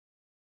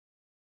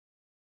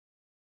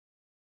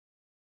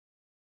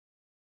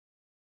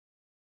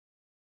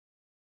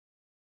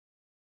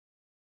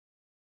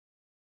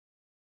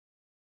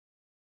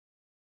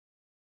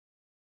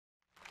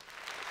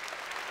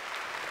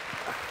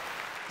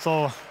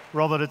So,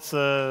 Robert, it's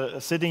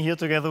sitting here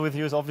together with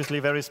you is obviously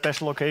a very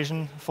special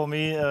occasion for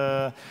me.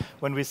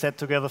 When we sat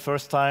together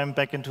first time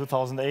back in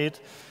 2008,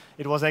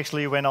 it was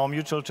actually when our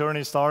mutual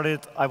journey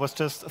started. I was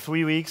just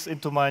 3 weeks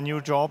into my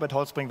new job at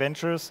Holtzbrinck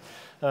Ventures,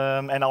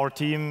 and our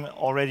team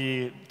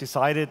already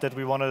decided that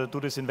we want to do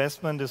this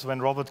investment. This is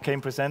when Robert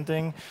came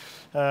presenting.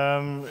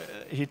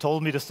 He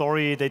told me the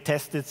story. They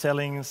tested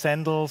selling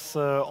sandals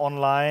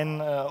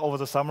online over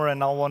the summer and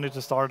now wanted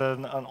to start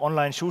an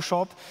online shoe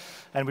shop.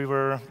 And we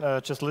were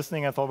just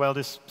listening. I thought, well,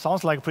 this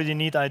sounds like a pretty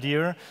neat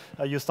idea.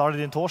 You started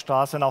in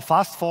Torstrasse, and now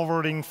fast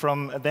forwarding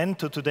from then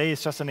to today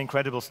is just an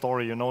incredible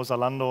story. You know,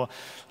 Zalando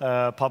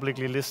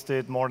publicly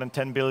listed, more than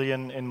 10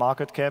 billion in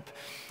market cap.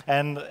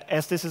 And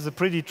as this is a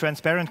pretty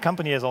transparent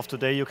company as of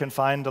today, you can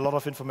find a lot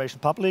of information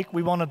public.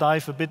 We want to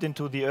dive a bit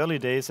into the early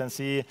days and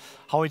see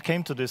how it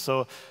came to this.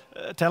 So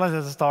tell us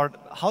at the start,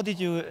 how did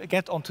you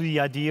get onto the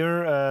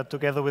idea,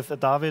 together with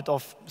David,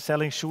 of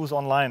selling shoes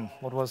online?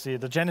 What was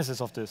the genesis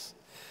of this?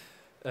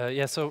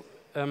 Yeah, so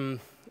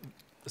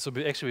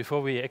actually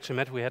before we actually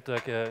met, we had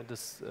like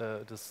this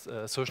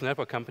social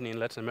network company in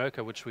Latin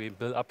America, which we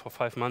built up for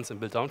 5 months and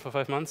built down for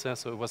 5 months. Yeah,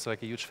 so it was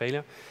like a huge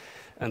failure,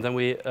 and then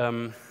we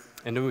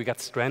got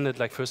stranded.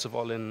 Like first of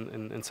all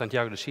in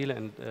Santiago de Chile,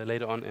 and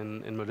later on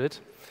in Madrid.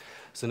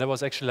 So that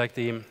was actually like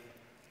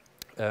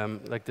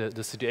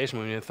the situation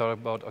when we thought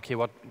about, okay,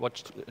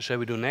 what shall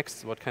we do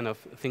next? What kind of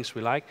things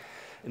we like?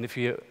 And if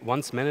you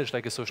once manage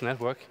like a social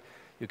network,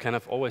 you kind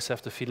of always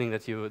have the feeling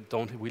that you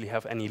don't really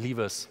have any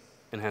levers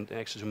in hand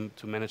actually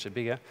to manage it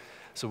bigger.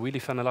 So we really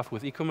fell in love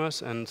with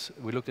e-commerce, and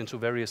we looked into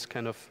various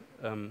kind of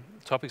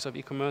topics of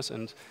e-commerce,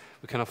 and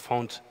we kind of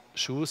found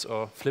shoes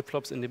or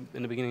flip-flops in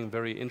the beginning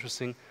very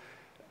interesting.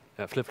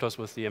 Flip-flops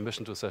with the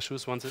ambition to sell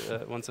shoes once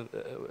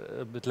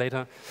a bit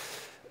later.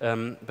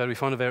 But we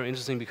found it very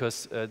interesting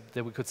because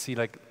there we could see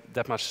like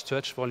that much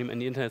search volume in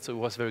the internet, so it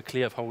was very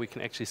clear of how we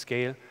can actually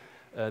scale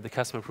the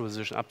customer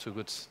proposition up to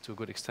a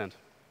good extent.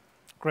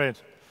 Great.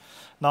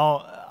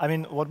 Now, I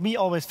mean, what me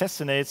always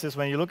fascinates is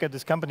when you look at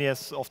this company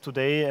as of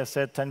today, as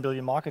said, 10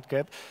 billion market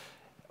cap,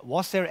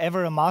 was there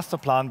ever a master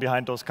plan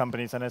behind those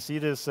companies? And I see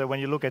this when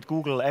you look at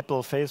Google,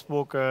 Apple,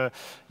 Facebook,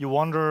 you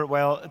wonder,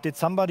 well, did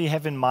somebody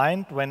have in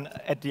mind when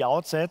at the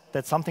outset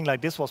that something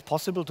like this was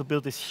possible to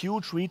build this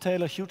huge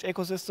retailer, huge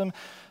ecosystem?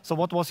 So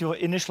what was your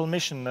initial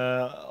mission,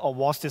 or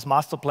was this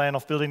master plan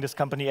of building this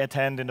company at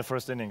hand in the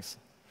first innings?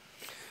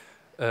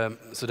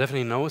 So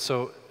definitely no.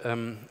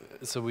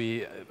 So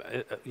we,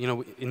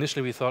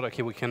 initially we thought,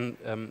 okay, we can.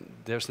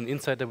 There's an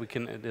insight that we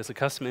can. There's a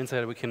customer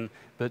insight that we can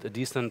build a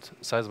decent,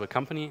 sizable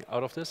company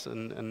out of this.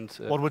 And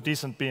what would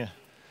decent be?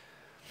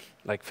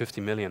 Like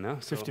 50 million, yeah.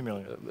 50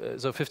 million.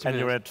 So 50 and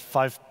million. You're at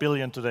 5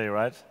 billion today,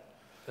 right?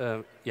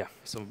 Yeah.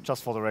 So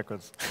just for the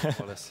records. More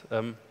or less.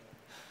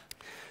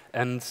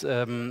 And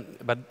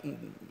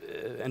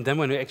then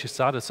when we actually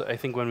started, so I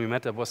think when we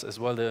met, that was as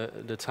well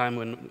the time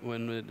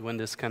when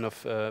this kind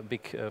of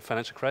big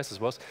financial crisis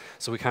was.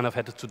 So we kind of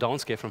had to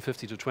downscale from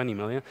 50 to 20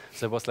 million.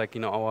 So that was like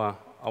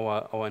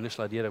our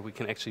initial idea that we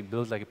can actually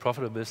build like a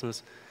profitable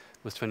business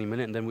with 20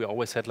 million. And then we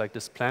always had like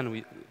this plan.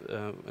 We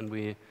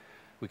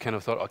kind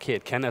of thought, okay,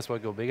 it can as well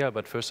go bigger,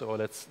 but first of all,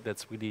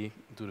 let's really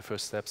do the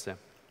first steps there.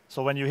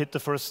 So when you hit the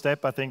first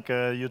step, I think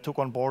you took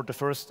on board the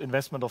first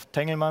investment of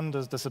Tengelmann,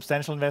 the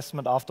substantial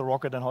investment after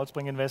Rocket and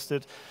Holtzbrinck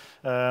invested,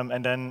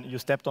 and then you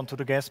stepped onto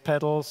the gas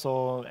pedal.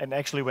 So, and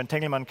actually, when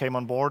Tengelmann came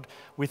on board,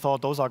 we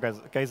thought those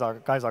guys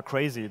are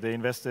crazy. They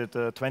invested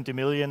 20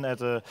 million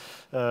at a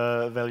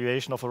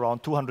valuation of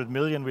around 200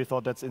 million. We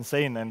thought that's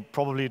insane, and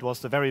probably it was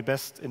the very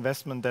best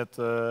investment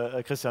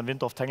that Christian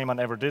Winter of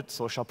Tengelmann ever did.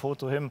 So chapeau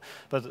to him.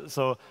 But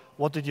so,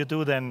 what did you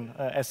do then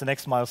as the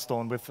next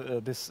milestone with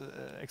this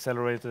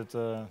accelerated?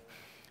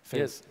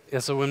 Yes. Yeah.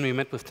 So when we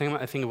met with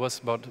Tengelmann, I think it was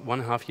about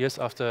 1.5 years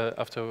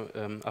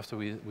after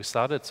we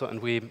started. So and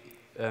we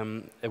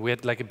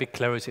had like a big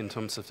clarity in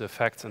terms of the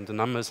facts and the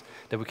numbers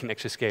that we can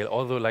actually scale.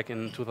 Although like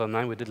in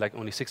 2009 we did like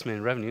only 6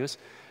 million revenues,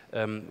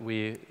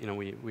 we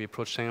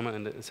approached Tengelmann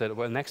and said,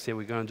 well, next year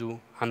we're going to do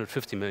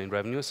 150 million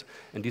revenues,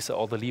 and these are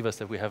all the levers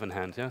that we have in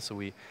hand. Yeah. So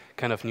we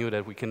kind of knew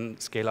that we can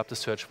scale up the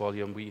search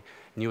volume. We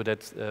knew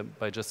that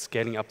by just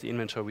scaling up the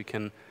inventory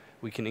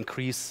we can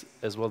increase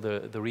as well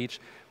the reach.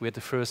 We had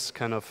the first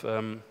kind of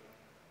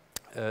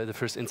the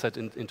first insight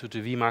into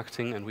TV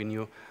marketing, and we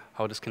knew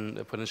how this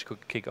can potentially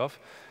kick off.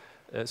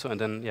 And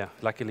then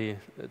luckily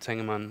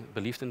Tengelmann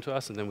believed into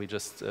us, and then we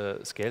just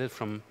scaled it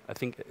from, I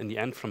think in the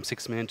end, from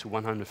 6 million to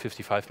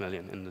 155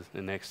 million in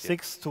the next year.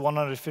 6 to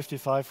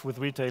 155 with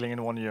retailing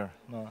in 1 year.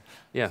 No,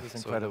 yeah, this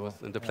is incredible.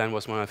 And the plan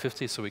was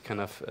 150, so we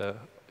kind of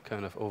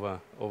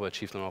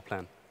overachieved on our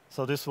plan.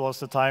 So this was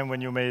the time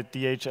when you made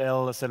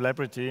DHL a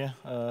celebrity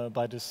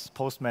by this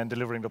postman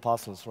delivering the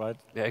parcels, right?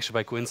 Yeah, actually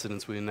by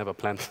coincidence, we never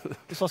planned.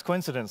 This was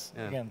coincidence,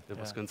 yeah, again. It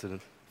was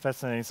coincidence.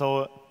 Fascinating.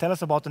 So tell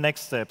us about the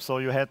next step. So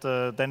you had,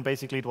 then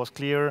basically it was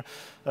clear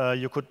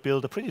you could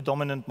build a pretty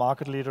dominant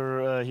market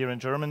leader here in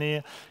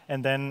Germany.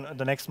 And then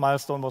the next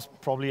milestone was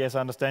probably, as I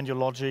understand your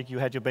logic, you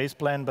had your base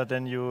plan, but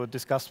then you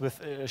discussed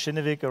with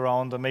Kinnevik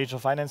around a major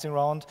financing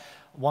round.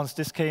 Once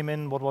this came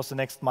in, what was the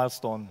next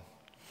milestone?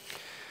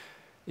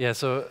 Yeah,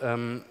 so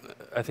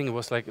I think it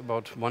was like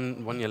about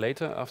one year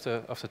later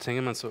after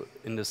Tengelmann, so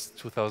in this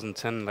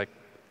 2010 like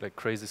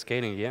crazy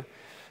scaling year.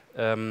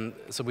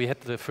 So we had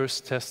the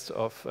first test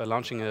of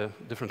launching a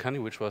different country,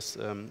 which was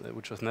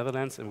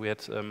Netherlands, and we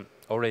had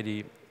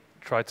already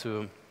tried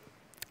to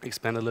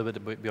expand a little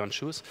bit beyond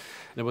shoes.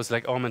 And it was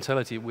like our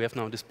mentality: we have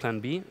now this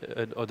plan B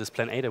or this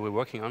plan A that we're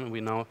working on, and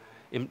we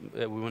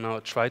will now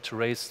try to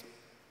raise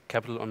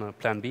capital on a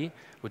plan B,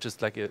 which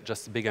is like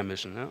just a big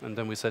ambition. Yeah? And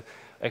then we said,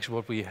 actually,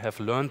 what we have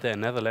learned there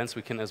in Netherlands,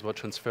 we can as well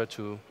transfer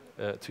to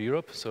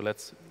Europe. So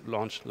let's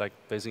launch like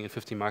basically in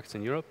 50 markets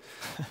in Europe,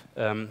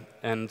 and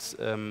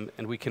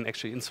we can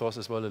actually insource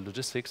as well the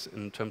logistics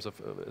in terms of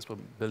as well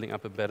building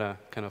up a better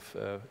kind of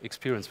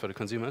experience for the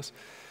consumers.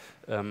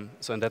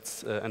 So and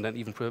that's and then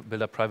even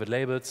build up private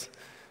labels.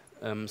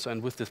 So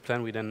and with this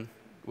plan, we then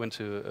went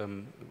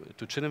to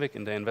Kinnevik,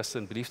 and they invested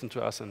and believed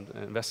into us and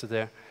invested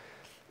there.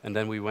 And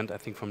then we went, I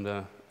think,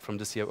 from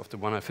this year of the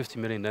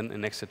 150 million,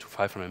 then next year to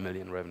 500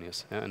 million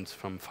revenues, yeah? And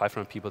from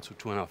 500 people to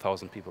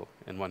 200,000 people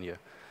in 1 year.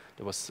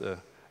 It was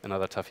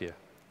another tough year.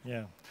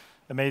 Yeah,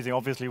 amazing.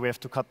 Obviously, we have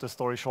to cut the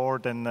story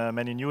short, and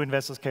many new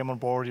investors came on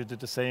board. You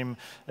did the same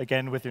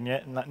again with your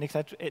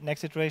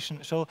next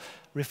iteration. So,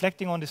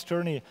 reflecting on this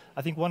journey,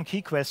 I think one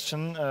key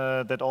question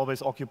that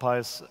always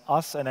occupies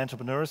us and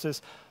entrepreneurs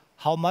is,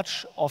 how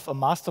much of a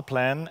master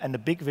plan and a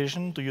big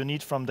vision do you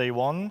need from day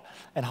one,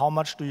 and how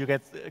much do you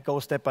go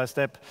step by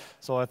step?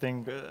 So I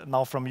think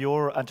now from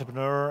your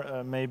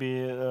entrepreneur,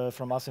 maybe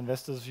from us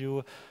investors'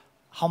 view,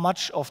 how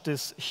much of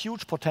this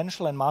huge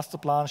potential and master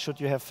plan should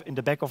you have in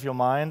the back of your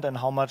mind, and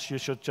how much you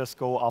should just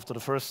go after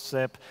the first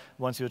step,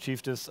 once you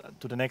achieve this,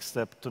 to the next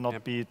step, to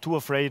not be too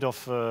afraid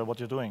of what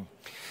you're doing?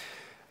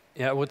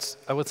 Yeah,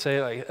 I would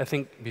say, I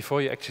think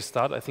before you actually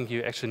start, I think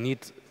you actually need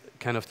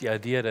kind of the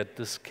idea that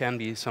this can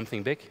be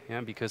something big, yeah,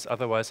 because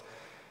otherwise,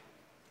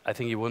 I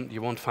think you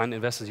won't find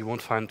investors, you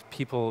won't find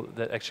people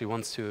that actually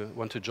want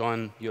to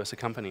join you as a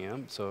company. Yeah?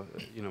 So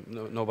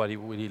nobody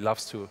really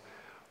loves to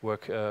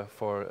work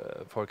for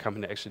a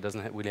company that actually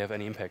doesn't really have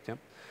any impact. Yeah.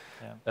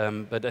 Yeah.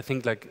 But I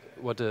think like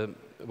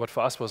what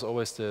for us was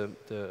always the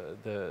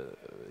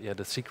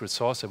secret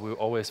sauce, that we were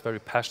always very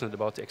passionate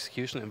about the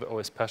execution, and we're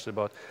always passionate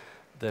about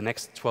the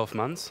next 12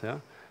 months. Yeah.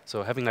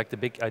 So having like the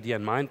big idea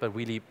in mind, but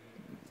really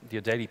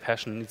your daily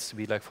passion needs to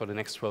be like for the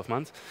next 12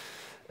 months.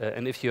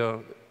 And if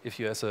you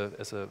as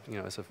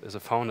a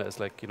founder, as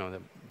like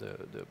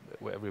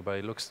where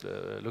everybody looks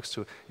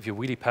to, if you're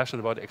really passionate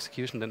about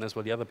execution, then as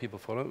well the other people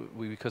follow,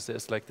 because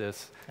there's like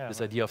this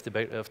idea of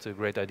the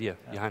great idea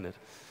behind it.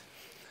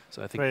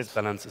 So I think this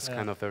balance is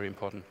kind of very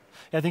important.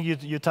 Yeah, I think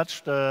you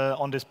touched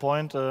on this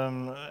point,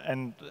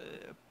 and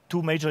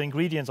two major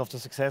ingredients of the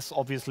success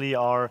obviously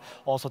are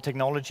also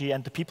technology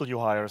and the people you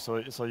hire.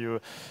 So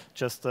you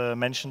just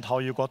mentioned how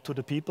you got to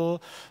the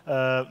people.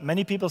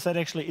 Many people said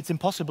actually it's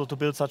impossible to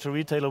build such a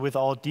retailer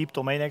without deep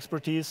domain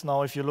expertise.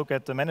 Now if you look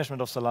at the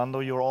management of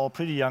Zalando, you're all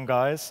pretty young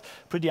guys,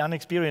 pretty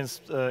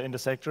unexperienced in the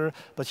sector,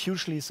 but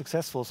hugely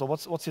successful. So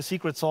what's your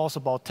secret sauce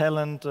about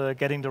talent,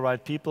 getting the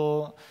right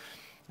people,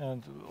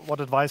 and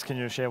what advice can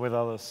you share with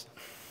others?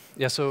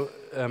 Yeah, so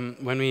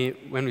when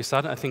we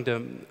started, I think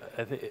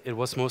it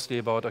was mostly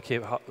about, okay,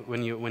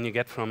 when you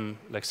get from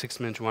like 6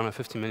 million to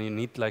 150 million, you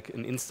need like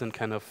an instant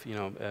kind of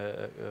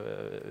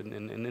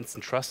an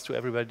instant trust to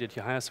everybody that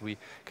you hire. So we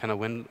kind of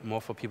went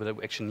more for people that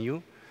we actually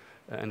knew,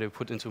 and they were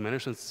put into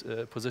management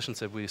positions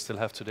that we still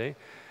have today.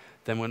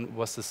 Then when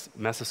was this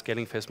massive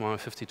scaling phase,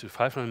 150 to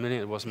 500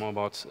 million, it was more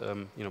about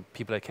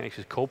people that can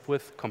actually cope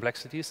with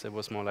complexities. It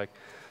was more like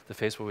the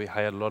phase where we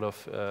hired a lot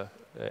of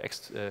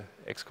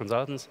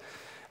ex-consultants.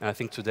 And I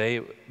think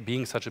today,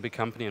 being such a big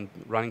company and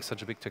running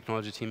such a big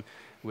technology team,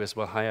 we as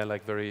well hire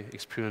like very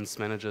experienced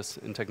managers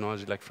in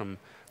technology, like from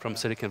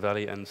Silicon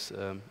Valley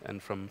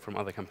and from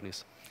other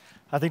companies.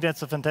 I think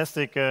that's a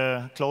fantastic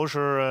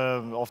closure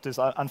of this.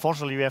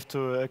 Unfortunately, we have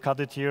to cut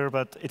it here,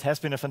 but it has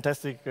been a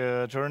fantastic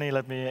journey.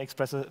 Let me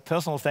express a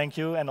personal thank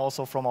you, and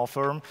also from our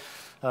firm.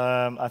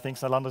 I think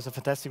Zalando is a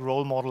fantastic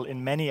role model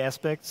in many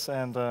aspects,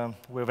 and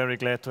we're very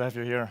glad to have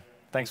you here.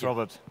 Thanks,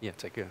 Robert. Yeah,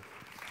 take care.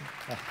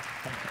 Yeah,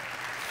 thank you.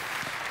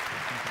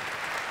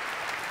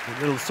 A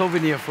little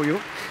souvenir for you,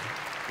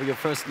 for your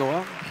first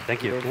NOAH.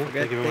 Thank you.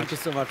 Thank you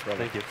so much, Robert.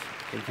 Thank you.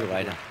 Thank you,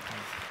 Rainer.